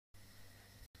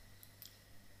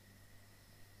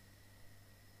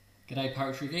G'day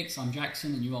Poetry Geeks, I'm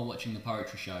Jackson and you are watching The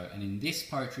Poetry Show, and in this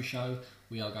Poetry Show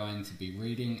we are going to be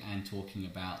reading and talking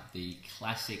about the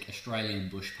classic Australian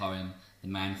bush poem, The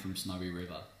Man from Snowy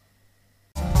River.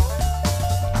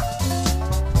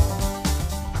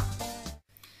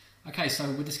 Okay, so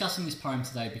we're discussing this poem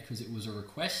today because it was a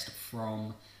request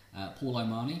from Paul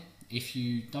O'Mahony. If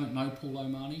you don't know Paul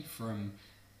O'Mahony from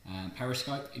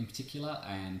Periscope in particular,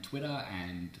 and Twitter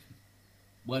and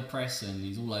WordPress, and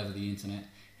he's all over the internet,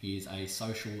 he is a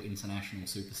social international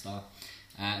superstar,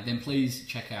 then please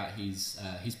check out his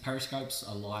Periscopes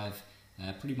are live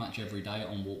pretty much every day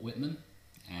on Walt Whitman,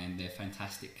 and they're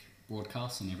fantastic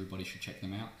broadcasts and everybody should check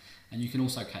them out. And you can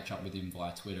also catch up with him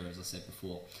via Twitter, as I said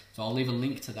before. So I'll leave a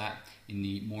link to that in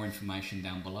the more information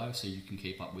down below so you can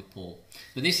keep up with Paul.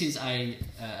 But this is a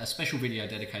special video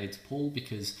dedicated to Paul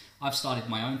because I've started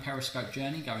my own Periscope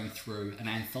journey going through an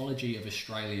anthology of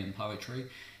Australian poetry,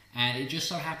 and it just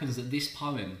so happens that this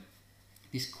poem,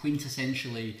 this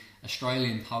quintessentially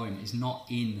Australian poem, is not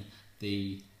in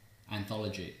the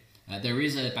anthology. There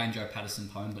is a Banjo Patterson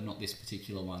poem, but not this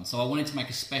particular one. So I wanted to make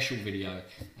a special video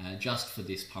just for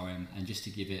this poem and just to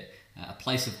give it a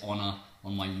place of honour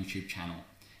on my YouTube channel.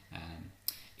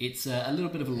 It's a little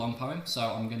bit of a long poem, so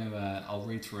I'll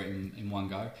read through it in one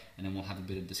go, and then we'll have a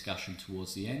bit of discussion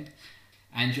towards the end.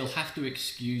 And you'll have to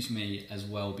excuse me as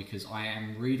well because I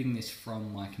am reading this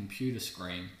from my computer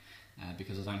screen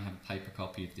because I don't have a paper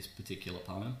copy of this particular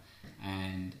poem,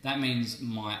 and that means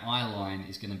my eye line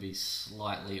is going to be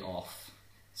slightly off.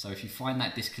 So if you find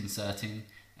that disconcerting,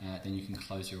 then you can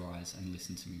close your eyes and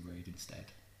listen to me read instead.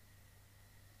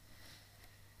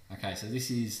 Okay, so this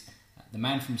is The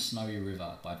Man from Snowy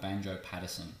River by Banjo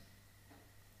Patterson.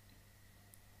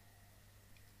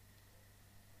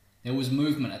 There was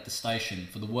movement at the station,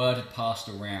 for the word had passed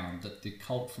around that the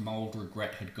colt from old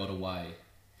regret had got away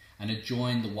and had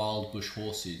joined the wild bush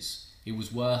horses. He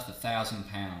was worth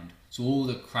 £1,000, so all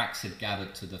the cracks had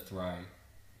gathered to the fray.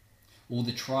 All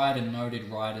the tried and noted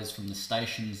riders from the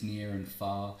stations near and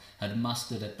far had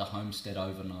mustered at the homestead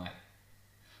overnight.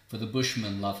 For the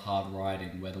bushmen love hard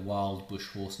riding where the wild bush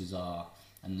horses are,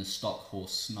 and the stock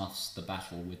horse snuffs the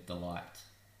battle with delight.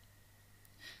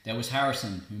 There was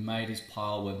Harrison, who made his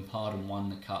pile when Pardon won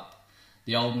the cup,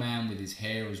 the old man with his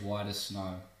hair as white as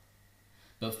snow.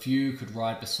 But few could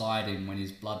ride beside him when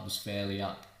his blood was fairly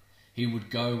up. He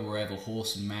would go wherever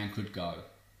horse and man could go.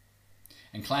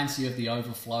 And Clancy of the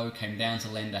Overflow came down to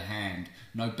lend a hand.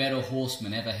 No better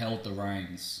horseman ever held the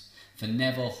reins, for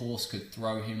never horse could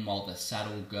throw him while the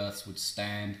saddle girths would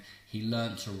stand. He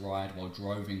learnt to ride while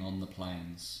droving on the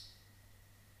plains.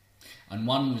 And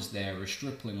one was there, a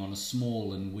stripling on a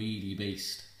small and weedy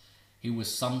beast. He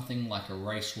was something like a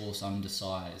racehorse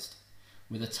undersized,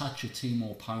 with a touch of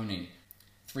Timor pony,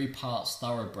 3 parts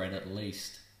thoroughbred at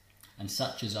least, and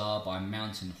such as are by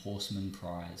mountain horsemen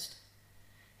prized.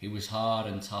 He was hard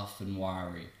and tough and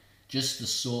wiry, just the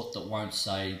sort that won't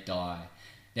say die.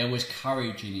 There was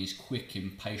courage in his quick,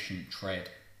 impatient tread,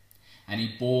 and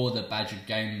he bore the badgered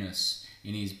gameness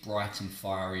in his bright and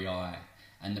fiery eye,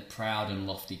 and the proud and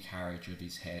lofty carriage of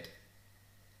his head.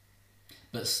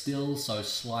 But still so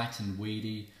slight and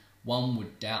weedy, one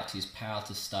would doubt his power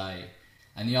to stay,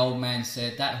 and the old man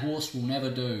said, "That horse will never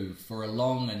do for a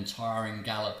long and tiring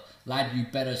gallop. Lad, you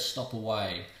better stop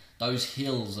away. Those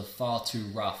hills are far too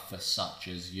rough for such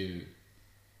as you."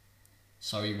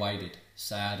 So he waited,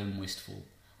 sad and wistful.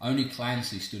 Only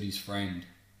Clancy stood his friend.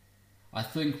 "I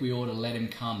think we ought to let him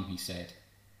come," he said.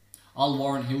 "I'll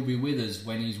warrant he'll be with us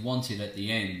when he's wanted at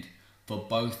the end, for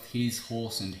both his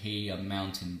horse and he are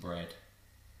mountain bred.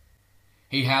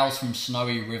 He hails from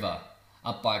Snowy River,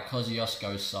 up by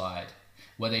Kosciuszko's side,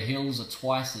 where the hills are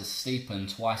twice as steep and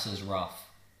twice as rough,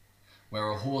 where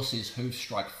a horse's hoofs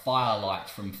strike firelight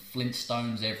from flint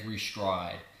stones every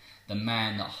stride. The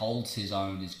man that holds his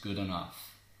own is good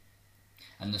enough.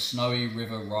 And the Snowy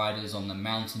River riders on the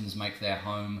mountains make their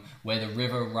home, where the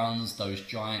river runs those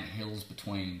giant hills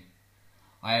between.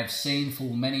 I have seen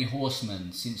full many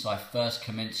horsemen since I first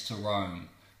commenced to roam,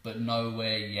 but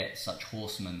nowhere yet such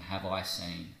horsemen have I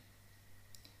seen."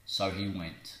 So he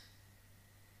went.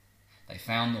 They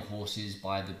found the horses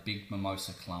by the big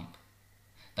mimosa clump.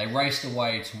 They raced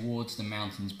away towards the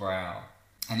mountain's brow,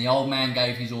 and the old man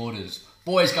gave his orders.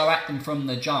 "Boys, go at them from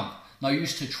the jump. No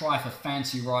use to try for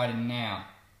fancy riding now.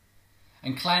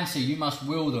 And Clancy, you must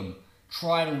wheel them.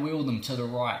 Try to wheel them to the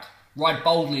right. Ride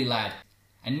boldly, lad,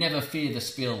 and never fear the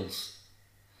spills.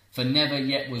 For never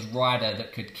yet was rider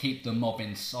that could keep the mob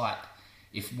in sight,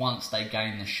 if once they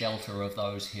gain the shelter of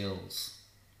those hills."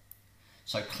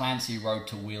 So Clancy rode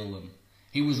to wheel them.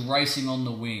 He was racing on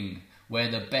the wing,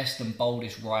 where the best and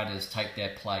boldest riders take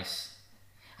their place.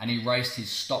 and he raced his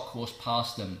stock horse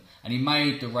past them, and he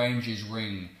made the rangers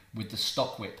ring with the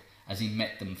stock whip as he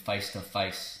met them face to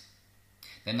face.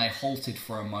 Then they halted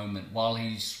for a moment while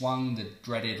he swung the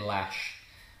dreaded lash,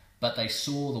 but they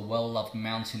saw the well-loved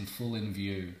mountain full in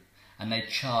view, and they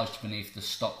charged beneath the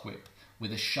stock whip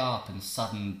with a sharp and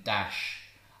sudden dash,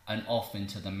 and off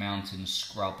into the mountain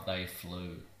scrub they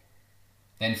flew.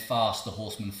 Then fast the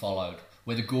horsemen followed,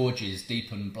 where the gorges,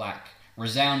 deep and black,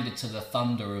 resounded to the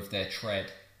thunder of their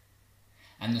tread,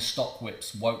 and the stock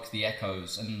whips woke the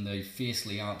echoes, and they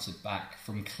fiercely answered back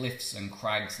from cliffs and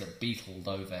crags that beetled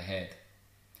overhead.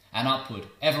 And upward,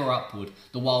 ever upward,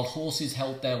 the wild horses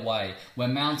held their way, where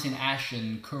mountain ash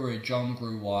and Kurrajong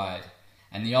grew wide,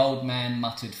 and the old man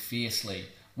muttered fiercely,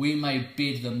 "We may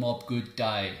bid the mob good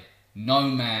day, no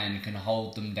man can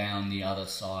hold them down the other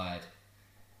side."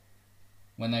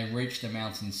 When they reached the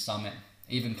mountain's summit,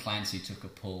 even Clancy took a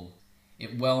pull.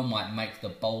 It well might make the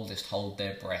boldest hold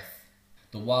their breath.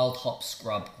 The wild hop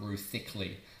scrub grew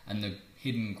thickly, and the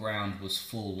hidden ground was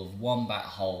full of wombat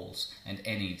holes, and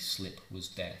any slip was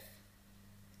death.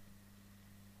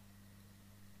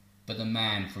 But the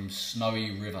man from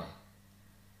Snowy River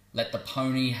let the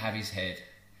pony have his head,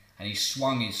 and he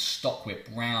swung his stockwhip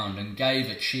round and gave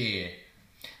a cheer,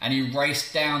 and he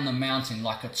raced down the mountain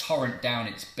like a torrent down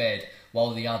its bed,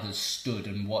 while the others stood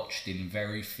and watched in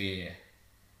very fear.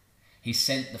 He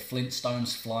sent the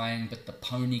flintstones flying, but the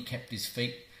pony kept his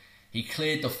feet. He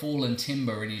cleared the fallen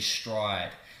timber in his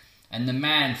stride, and the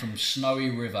man from Snowy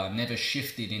River never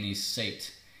shifted in his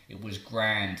seat. It was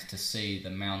grand to see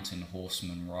the mountain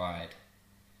horseman ride.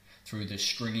 Through the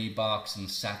stringy barks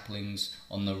and saplings,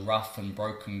 on the rough and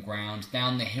broken ground,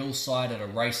 down the hillside at a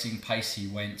racing pace he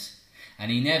went,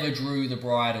 and he never drew the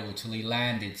bridle till he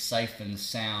landed safe and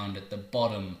sound at the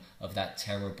bottom of that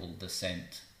terrible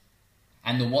descent.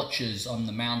 And the watchers on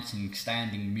the mountain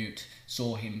standing mute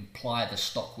saw him ply the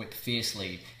stockwhip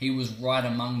fiercely. He was right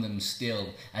among them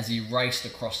still as he raced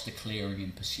across the clearing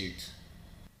in pursuit.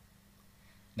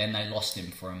 Then they lost him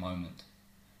for a moment,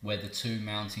 where the two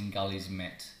mountain gullies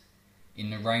met. In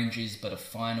the ranges but a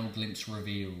final glimpse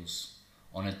reveals,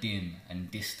 on a dim and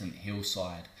distant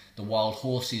hillside, the wild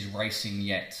horses racing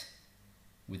yet,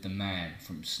 with the man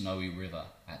from Snowy River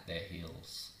at their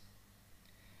heels.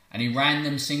 And he ran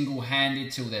them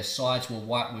single-handed till their sides were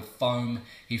white with foam.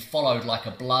 He followed like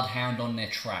a bloodhound on their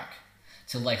track,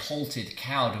 till they halted,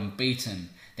 cowed and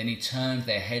beaten. Then he turned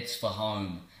their heads for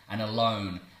home, and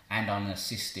alone and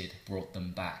unassisted brought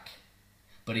them back.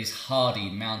 But his hardy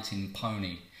mountain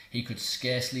pony, he could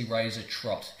scarcely raise a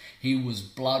trot. He was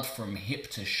blood from hip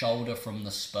to shoulder from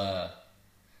the spur.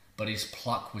 But his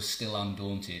pluck was still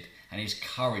undaunted, and his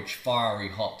courage fiery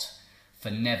hot,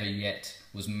 for never yet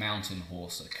was mountain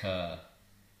horse a cur.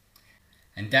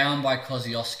 And down by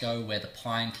Kosciuszko, where the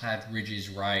pine-clad ridges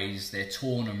raise their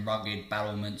torn and rugged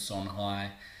battlements on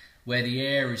high, where the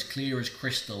air is clear as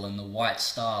crystal and the white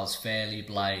stars fairly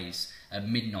blaze at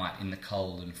midnight in the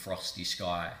cold and frosty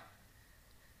sky,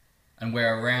 and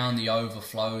where around the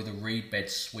overflow the reed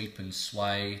beds sweep and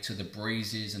sway to the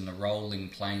breezes and the rolling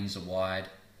plains are wide,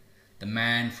 the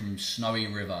man from Snowy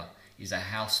River is a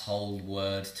household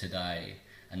word today,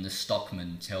 and the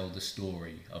stockmen tell the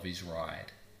story of his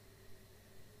ride.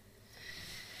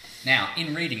 Now,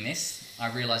 in reading this,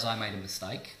 I realise I made a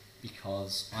mistake,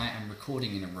 because I am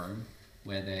recording in a room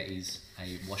where there is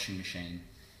a washing machine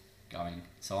going.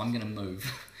 So I'm going to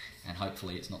move, and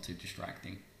hopefully it's not too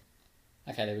distracting.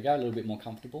 Okay, there we go, a little bit more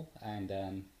comfortable, and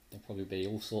there'll probably be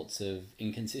all sorts of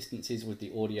inconsistencies with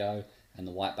the audio and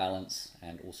the white balance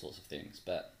and all sorts of things,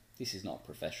 but this is not a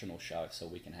professional show, so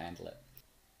we can handle it.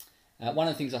 One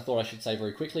of the things I thought I should say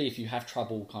very quickly, if you have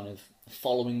trouble kind of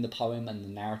following the poem and the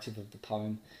narrative of the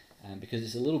poem, because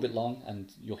it's a little bit long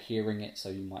and you're hearing it, so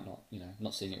you might not,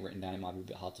 not seeing it written down, it might be a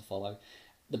bit hard to follow.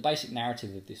 The basic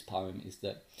narrative of this poem is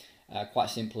that,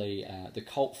 quite simply, the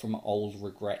colt from Old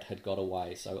Regret had got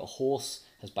away. So a horse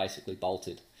has basically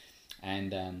bolted,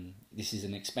 and this is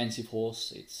an expensive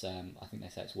horse. It's I think they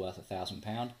say it's worth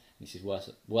 £1,000. This is worth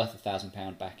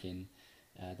 £1,000 back in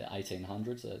the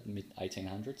 1800s, mid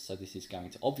 1800s. So this is going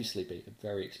to obviously be a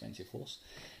very expensive horse,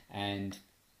 and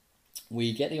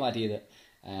we get the idea that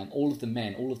all of the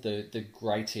men, all of the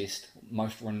greatest,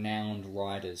 most renowned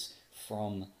riders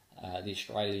from the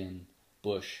Australian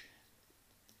bush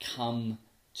come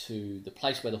to the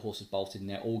place where the horse is bolted, and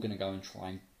they're all going to go and try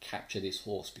and capture this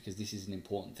horse, because this is an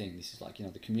important thing. This is like,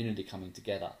 the community coming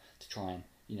together to try and,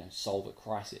 solve a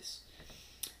crisis.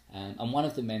 And one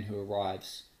of the men who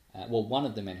arrives,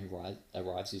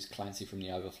 arrives is Clancy from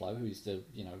the Overflow, who's the,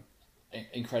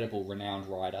 incredible, renowned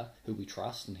rider who we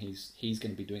trust, and he's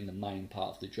going to be doing the main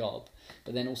part of the job.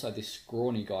 But then also this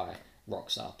scrawny guy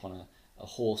rocks up on a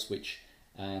horse which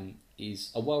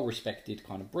is a well-respected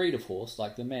kind of breed of horse.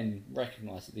 Like, the men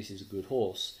recognise that this is a good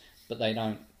horse, but they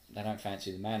don't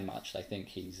fancy the man much. They think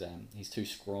he's too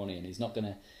scrawny, and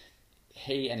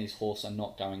he and his horse are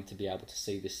not going to be able to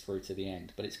see this through to the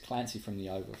end. But it's Clancy from the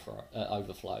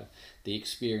Overflow, the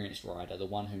experienced rider, the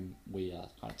one whom we are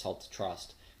kind of told to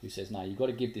trust, who says, no, you've got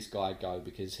to give this guy a go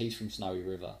because he's from Snowy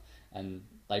River and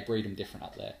they breed him different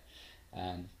up there.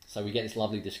 So we get this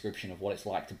lovely description of what it's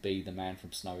like to be the man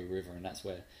from Snowy River, and that's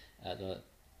where the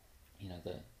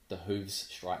hooves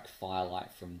strike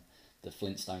firelight from the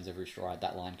Flintstones every stride.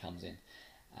 That line comes in.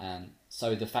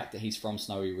 So the fact that he's from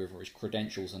Snowy River is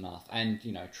credentials enough, and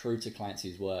true to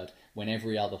Clancy's word, when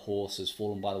every other horse has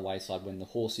fallen by the wayside, when the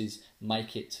horses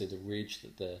make it to the ridge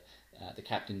that the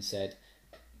captain said,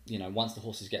 once the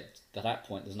horses get to that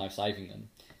point, there's no saving them.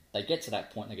 They get to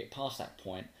that point, they get past that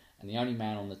point, and the only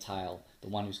man on the tail, the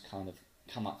one who's kind of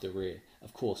come up the rear,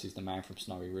 of course, is the man from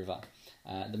Snowy River.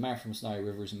 The man from Snowy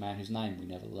River is a man whose name we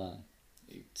never learn.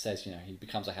 It says, he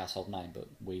becomes a household name, but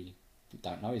we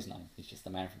don't know his name. He's just the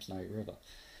man from Snowy River.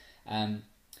 And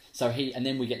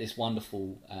then we get this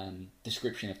wonderful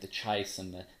description of the chase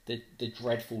and the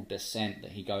dreadful descent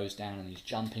that he goes down, and he's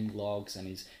jumping logs, and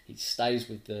he stays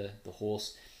with the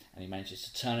horse, and he manages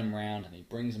to turn him around, and he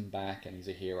brings him back, and he's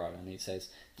a hero. And he says,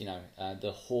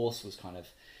 the horse was kind of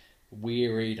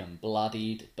wearied and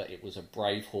bloodied, but it was a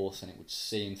brave horse, and it would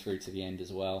see him through to the end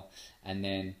as well. And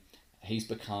then he's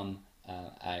become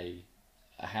a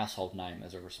household name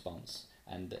as a response.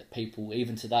 And people,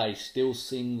 even today, still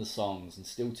sing the songs and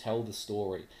still tell the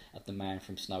story of the man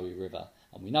from Snowy River.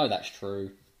 And we know that's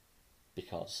true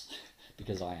because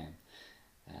I am.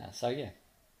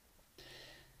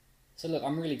 So look,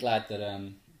 I'm really glad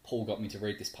that Paul got me to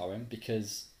read this poem,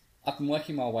 because I've been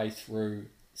working my way through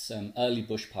some early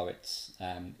bush poets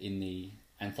in the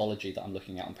anthology that I'm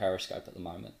looking at on Periscope at the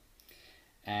moment.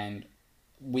 And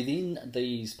within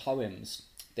these poems,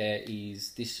 there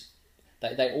is this...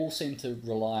 They all seem to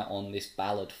rely on this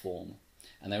ballad form,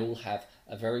 and they all have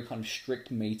a very kind of strict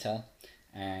meter,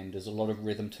 and there's a lot of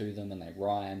rhythm to them, and they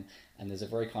rhyme, and there's a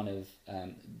very kind of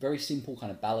very simple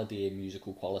kind of balladeer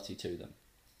musical quality to them.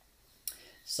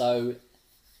 So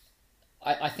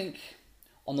I think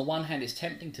on the one hand it's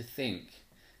tempting to think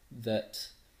that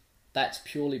that's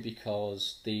purely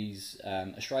because these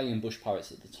Australian bush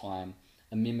poets at the time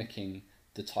are mimicking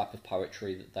the type of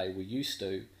poetry that they were used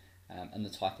to, and the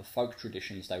type of folk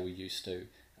traditions they were used to,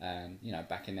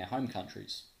 back in their home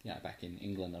countries, back in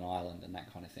England and Ireland and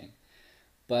that kind of thing.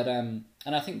 But and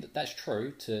I think that that's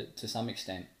true to some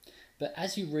extent. But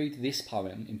as you read this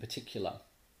poem in particular,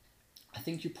 I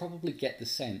think you probably get the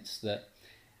sense that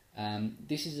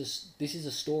this is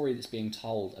a story that's being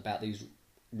told about these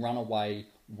runaway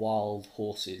wild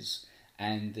horses.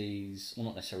 And these, well,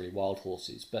 not necessarily wild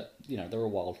horses, but, there are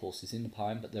wild horses in the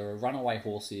poem, but there are runaway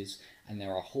horses, and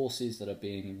there are horses that are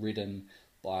being ridden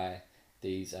by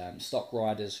these stock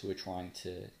riders who are trying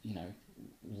to,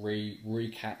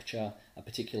 recapture a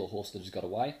particular horse that has got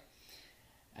away.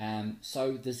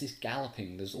 So there's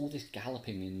all this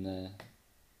galloping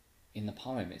in the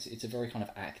poem. It's a very kind of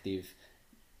active,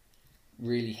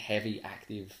 really heavy,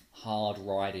 active, hard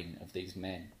riding of these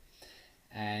men.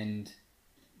 And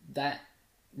that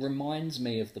reminds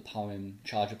me of the poem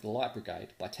Charge of the Light Brigade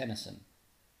by Tennyson.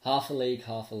 Half a league,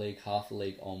 half a league, half a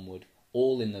league onward,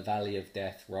 all in the valley of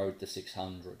death rode the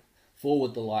 600.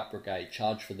 Forward the Light Brigade,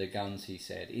 charge for the guns, he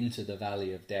said, into the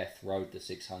valley of death rode the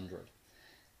 600.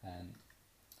 So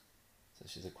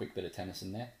this is a quick bit of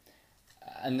Tennyson there.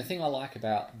 And the thing I like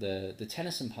about the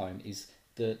Tennyson poem is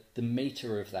the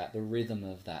meter of that, the rhythm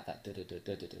of that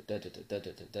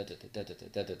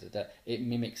it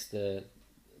mimics the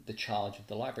charge of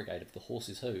the Light Brigade, of the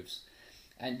horse's hooves.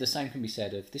 And the same can be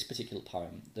said of this particular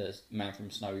poem, The Man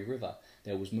from Snowy River.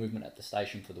 There was movement at the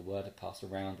station, for the word had passed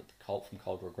around that the colt from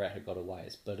cold regret had got away.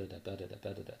 It's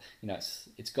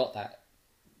it's got that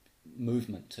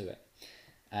movement to it.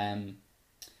 And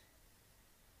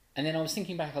then I was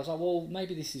thinking back, I was like, well,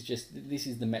 maybe this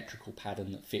is the metrical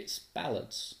pattern that fits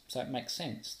ballads. So it makes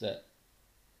sense that,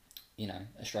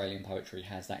 Australian poetry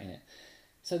has that in it.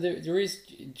 So there is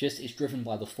just, it's driven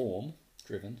by the form,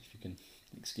 if you can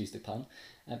excuse the pun,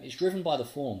 it's driven by the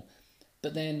form.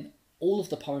 But then all of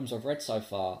the poems I've read so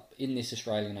far in this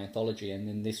Australian anthology, and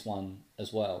in this one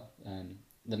as well,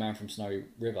 The Man from Snowy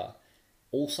River,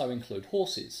 also include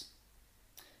horses.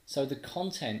 So the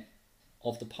content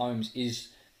of the poems is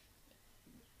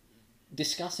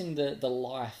discussing the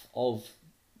life of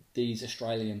these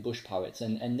Australian bush poets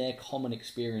and their common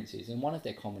experiences, and one of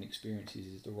their common experiences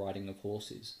is the riding of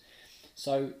horses.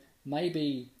 So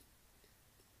maybe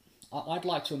I'd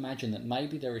like to imagine that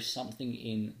maybe there is something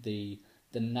in the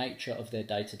nature of their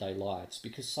day-to-day lives,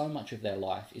 because so much of their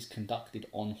life is conducted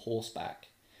on horseback,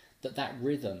 that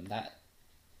rhythm, that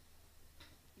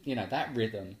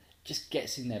rhythm just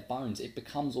gets in their bones. It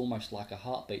becomes almost like a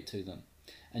heartbeat to them.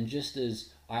 And just as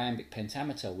iambic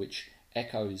pentameter, which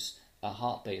echoes a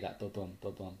heartbeat, that ba-bum,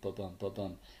 ba-bum, ba-bum,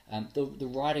 ba-bum, the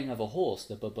riding of a horse,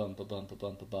 the ba-bum, ba-bum,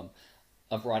 ba-bum, ba-bum,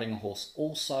 of riding a horse,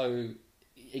 also,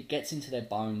 it gets into their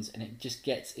bones, and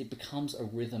it becomes a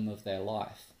rhythm of their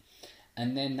life.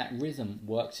 And then that rhythm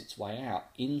works its way out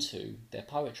into their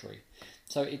poetry.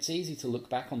 So it's easy to look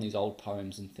back on these old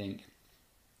poems and think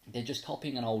they're just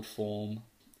copying an old form.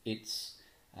 It's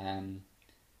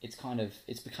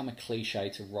become a cliche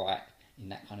to write in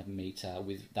that kind of meter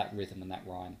with that rhythm and that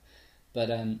rhyme.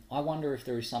 But I wonder if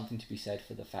there is something to be said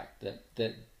for the fact that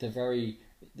the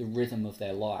rhythm of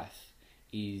their life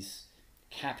is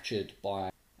captured by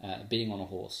being on a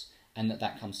horse, and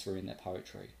that comes through in their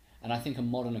poetry. And I think a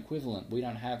modern equivalent, we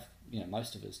don't have,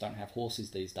 most of us don't have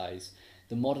horses these days.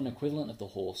 The modern equivalent of the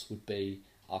horse would be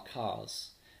our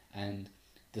cars, and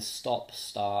the stop,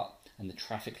 start, and the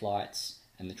traffic lights,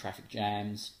 and the traffic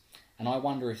jams. And I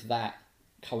wonder if that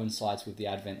coincides with the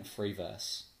advent of free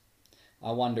verse.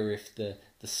 I wonder if the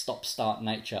stop-start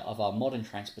nature of our modern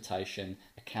transportation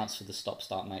accounts for the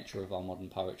stop-start nature of our modern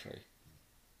poetry.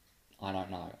 I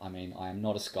don't know. I mean, I am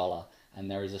not a scholar, and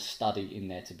there is a study in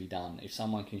there to be done. If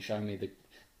someone can show me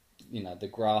the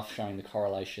graph showing the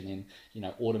correlation in,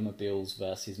 automobiles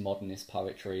versus modernist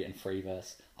poetry and free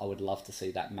verse, I would love to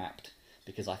see that mapped,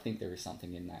 because I think there is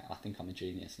something in that. I think I'm a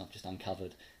genius, and I've just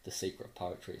uncovered the secret of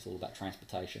poetry. It's all about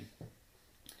transportation.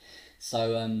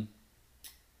 So,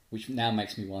 which now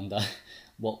makes me wonder,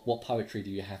 what poetry do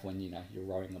you have when you're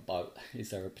rowing a boat? Is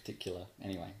there a particular...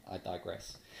 Anyway, I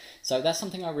digress. So that's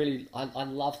something I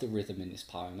love the rhythm in this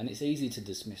poem, and it's easy to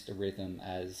dismiss the rhythm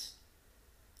as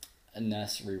a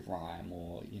nursery rhyme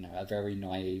or a very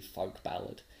naive folk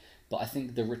ballad, but I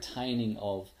think the retaining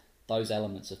of those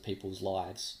elements of people's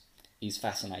lives is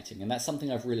fascinating, and that's something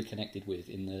I've really connected with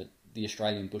in the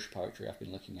Australian bush poetry I've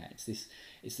been looking at.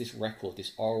 It's this record,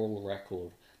 this oral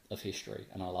record of history,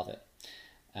 and I love it.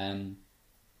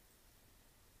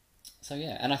 So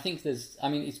yeah, and I think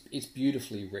it's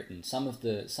beautifully written. Some of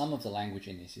the language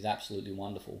in this is absolutely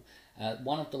wonderful.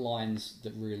 One of the lines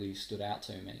that really stood out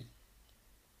to me,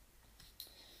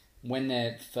 when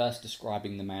they're first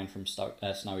describing the man from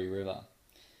Snowy River,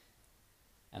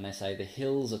 and they say, "The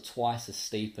hills are twice as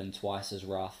steep and twice as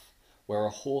rough, where a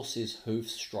horse's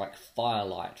hoofs strike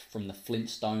firelight from the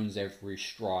flint stones every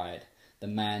stride. The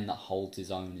man that holds his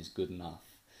own is good enough."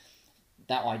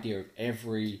 That idea of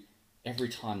every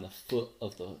time the foot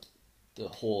of the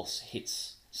horse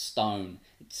hits stone,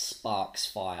 it sparks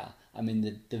fire. I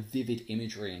mean, the vivid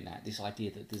imagery in that, this idea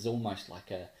that there's almost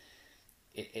like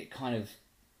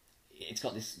it's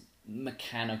got this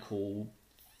mechanical,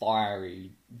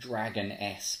 fiery,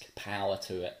 dragon-esque power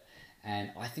to it.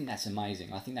 And I think that's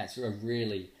amazing. I think that's a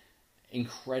really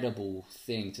incredible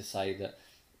thing to say, that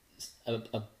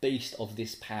a beast of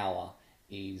this power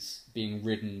is being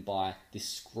ridden by this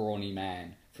scrawny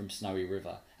man from Snowy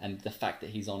River, and the fact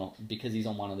that because he's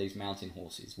on one of these mountain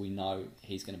horses, we know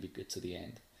he's going to be good to the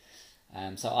end.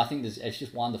 So I think it's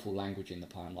just wonderful language in the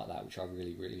poem like that, which I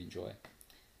really, really enjoy.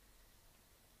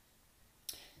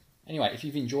 Anyway, if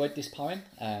you've enjoyed this poem,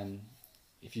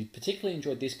 if you particularly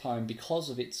enjoyed this poem because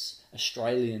of its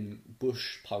Australian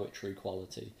bush poetry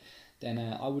quality, then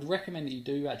I would recommend that you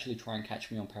do actually try and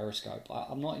catch me on Periscope.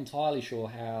 I'm not entirely sure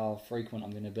how frequent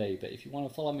I'm going to be, but if you want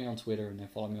to follow me on Twitter and then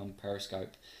follow me on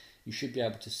Periscope, you should be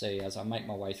able to see as I make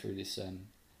my way through this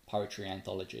poetry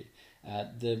anthology.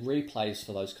 The replays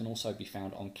for those can also be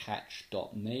found on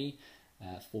catch.me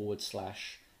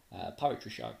 /poetry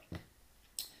show.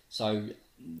 So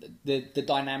the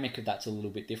dynamic of that's a little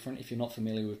bit different. If you're not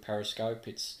familiar with Periscope,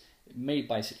 it's me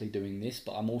basically doing this,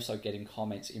 but I'm also getting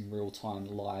comments in real time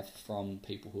live from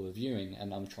people who are viewing,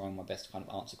 and I'm trying my best to kind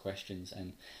of answer questions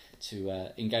and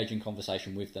to engage in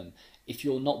conversation with them. If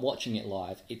you're not watching it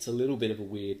live, it's a little bit of a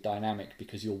weird dynamic,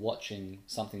 because you're watching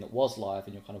something that was live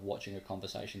and you're kind of watching a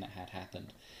conversation that had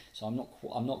happened. So I'm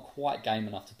not quite game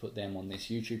enough to put them on this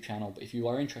YouTube channel, but if you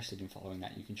are interested in following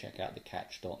that, you can check out the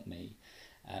catch.me.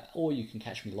 Or you can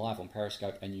catch me live on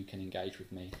Periscope, and you can engage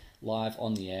with me live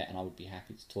on the air, and I would be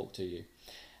happy to talk to you.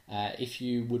 If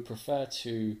you would prefer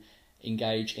to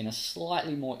engage in a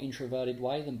slightly more introverted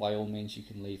way, then by all means you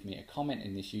can leave me a comment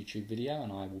in this YouTube video,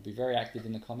 and I will be very active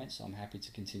in the comments, so I'm happy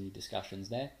to continue discussions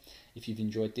there. If you've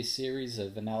enjoyed this series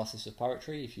of analysis of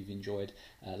poetry, if you've enjoyed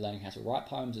learning how to write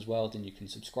poems as well, then you can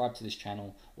subscribe to this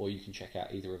channel, or you can check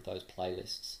out either of those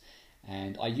playlists.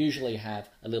 And I usually have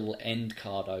a little end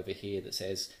card over here that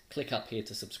says click up here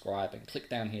to subscribe and click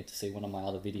down here to see one of my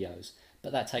other videos,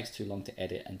 but that takes too long to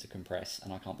edit and to compress,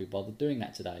 and I can't be bothered doing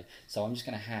that today. So I'm just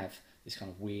going to have this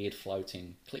kind of weird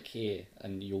floating click here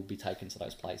and you'll be taken to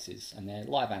those places, and they're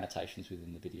live annotations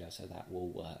within the video, so that will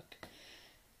work.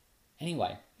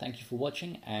 Anyway, thank you for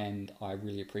watching, and I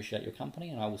really appreciate your company,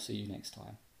 and I will see you next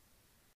time.